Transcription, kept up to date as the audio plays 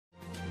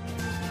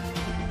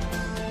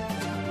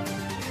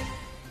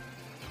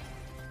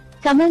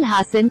Kamal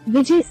Haasan,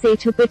 Vijay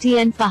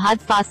Sethupathi and Fahad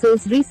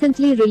Faasil's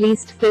recently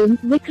released film,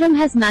 Vikram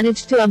has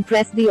managed to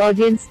impress the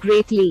audience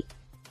greatly.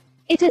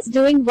 It is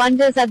doing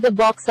wonders at the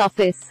box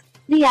office.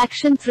 The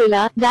action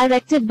thriller,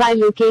 directed by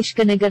Lokesh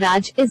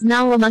Kanagaraj, is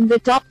now among the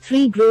top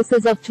 3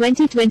 grosses of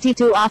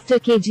 2022 after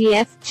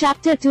KGF,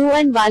 Chapter 2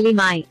 and Wali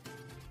Mai.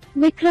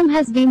 Vikram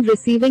has been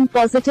receiving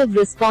positive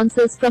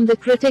responses from the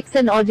critics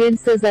and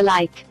audiences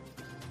alike.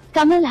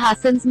 Kamal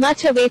Haasan's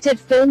much-awaited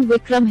film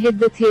Vikram hit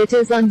the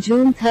theatres on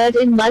June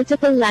 3 in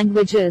multiple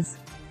languages.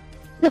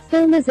 The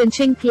film is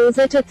inching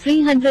closer to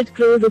 300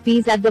 crore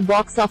rupees at the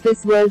box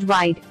office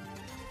worldwide.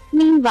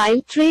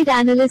 Meanwhile, trade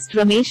analyst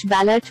Ramesh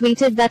Bala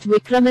tweeted that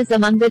Vikram is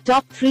among the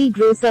top 3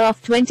 grosser of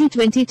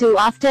 2022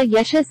 after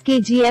Yash's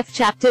KGF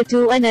Chapter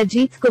 2 and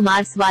Ajit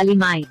Kumar's Wali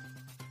Mai.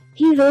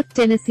 He wrote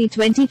Tennessee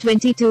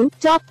 2022,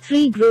 top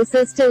 3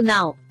 grossers till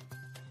now.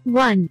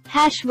 1.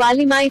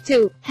 Wali Mai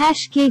 2.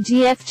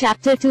 KGF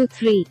Chapter 2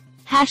 3.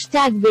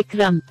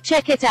 Vikram.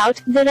 Check it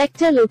out.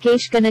 Director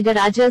Lokesh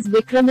Kanagaraj's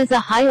Vikram is a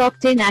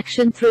high-octane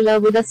action thriller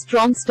with a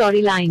strong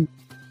storyline.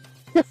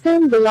 The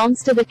film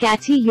belongs to the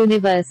Kathi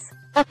universe.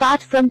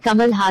 Apart from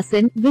Kamal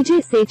Haasan,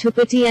 Vijay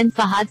Sethupathi and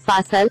Fahad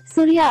Faasil,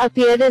 Surya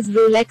appeared as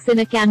Rolex in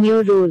a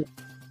cameo role.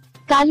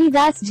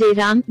 Kalidas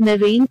Jairam,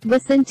 Naren,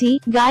 Vasanti,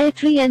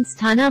 Gayatri and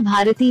Sthana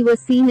Bharati were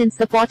seen in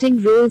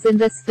supporting roles in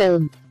this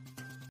film.